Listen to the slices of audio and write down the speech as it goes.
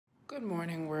Good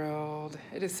morning, world.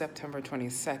 It is September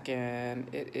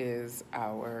 22nd. It is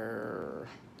our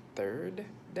third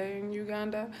day in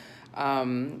Uganda.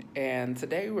 And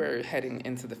today we're heading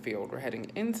into the field. We're heading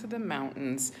into the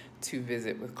mountains to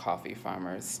visit with coffee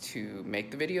farmers to make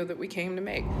the video that we came to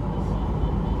make.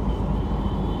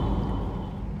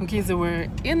 Okay, so we're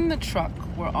in the truck.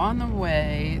 We're on the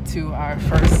way to our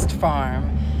first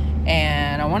farm.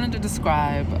 And I wanted to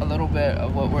describe a little bit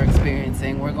of what we're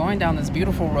experiencing. We're going down this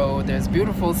beautiful road. There's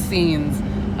beautiful scenes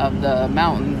of the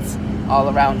mountains all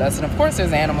around us. And of course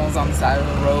there's animals on the side of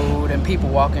the road and people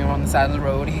walking on the side of the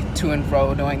road to and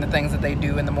fro doing the things that they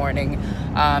do in the morning.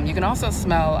 You can also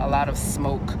smell a lot of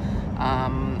smoke.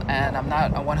 And I'm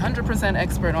not a 100%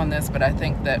 expert on this, but I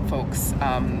think that folks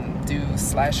do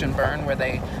slash and burn, where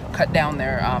they cut down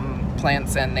their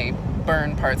plants and they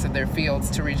burn parts of their fields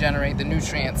to regenerate the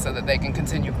nutrients so that they can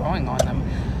continue growing on them.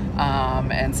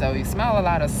 And so you smell a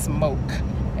lot of smoke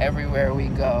everywhere we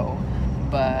go.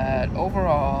 But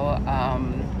overall,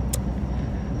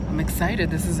 I'm excited.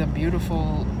 This is a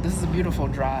beautiful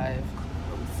drive.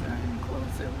 Closer and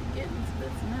closer we get into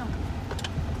this mountain.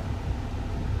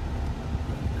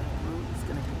 That road is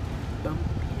gonna get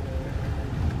bumpier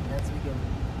as we go.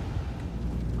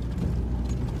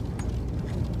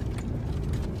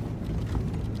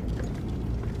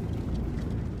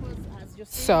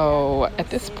 So at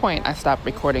this point I stopped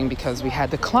recording because we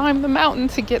had to climb the mountain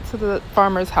to get to the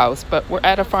farmer's house, but we're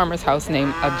at a farmer's house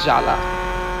named Ajala.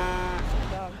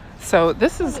 So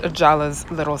this is Ajala's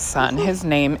little son. His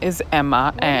name is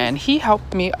Emma, and he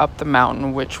helped me up the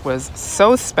mountain, which was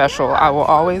so special. I will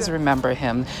always remember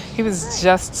him. He was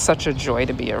just such a joy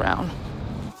to be around.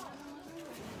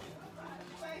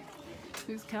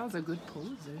 These cows are good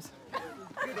posers.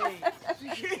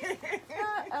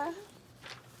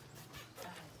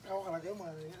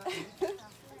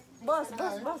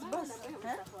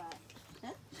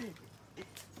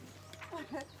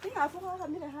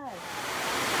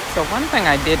 So one thing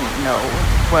I didn't know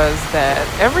was that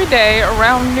every day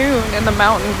around noon in the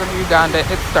mountains of Uganda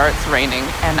it starts raining,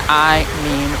 and I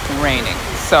mean raining.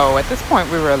 So at this point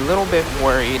we were a little bit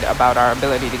worried about our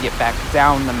ability to get back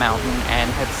down the mountain and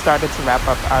had started to wrap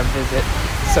up our visit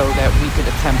so that we could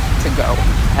attempt to go.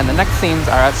 And the next scenes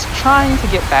are us trying to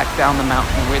get back down the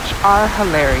mountain, which are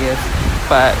hilarious,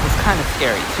 but was kind of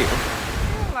scary too.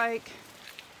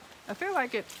 I feel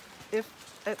like if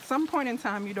at some point in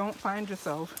time you don't find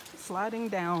yourself sliding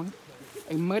down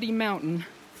a muddy mountain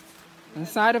on the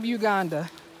side of Uganda,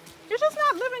 you're just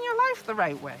not living your life the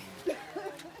right way.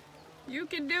 You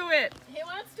can do it. He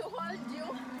wants to hold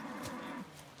you.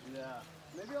 Yeah.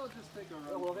 Maybe I'll just take a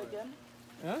run again.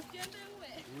 Huh?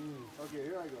 Okay,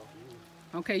 here I go.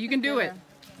 Okay, you can do it.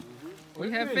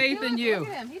 We have faith in you. Look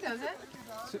at him. He does it.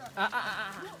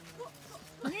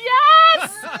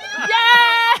 Yes!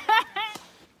 Yes!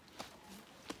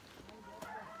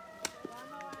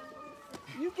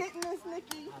 You getting this,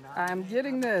 Nikki? I'm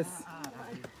getting this.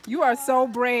 You are so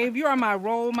brave. You are my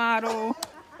role model.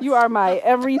 You are my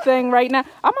everything right now.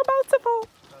 I'm about to fall.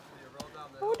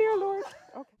 Oh, dear Lord.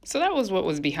 Okay. So that was what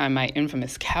was behind my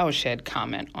infamous cowshed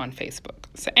comment on Facebook.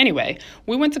 So anyway,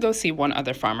 we went to go see one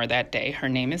other farmer that day. Her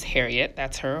name is Harriet.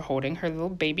 That's her holding her little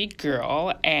baby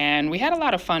girl. And we had a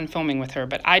lot of fun filming with her,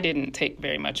 but I didn't take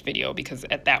very much video because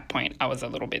at that point I was a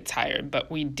little bit tired.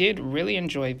 But we did really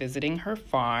enjoy visiting her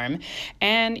farm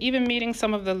and even meeting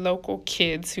some of the local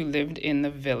kids who lived in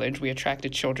the village. We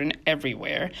attracted children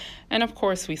everywhere. And of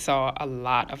course, we saw a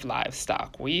lot of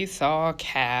livestock. We saw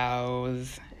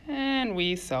cows and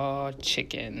we saw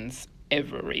chickens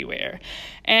everywhere.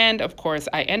 And of course,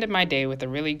 I ended my day with a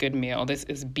really good meal. This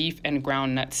is beef and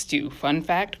groundnut stew. Fun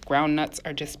fact, groundnuts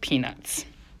are just peanuts.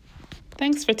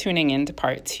 Thanks for tuning in to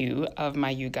part 2 of my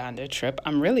Uganda trip.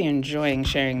 I'm really enjoying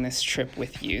sharing this trip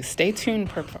with you. Stay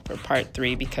tuned for part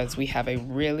 3 because we have a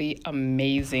really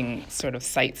amazing sort of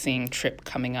sightseeing trip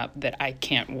coming up that I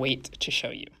can't wait to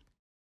show you.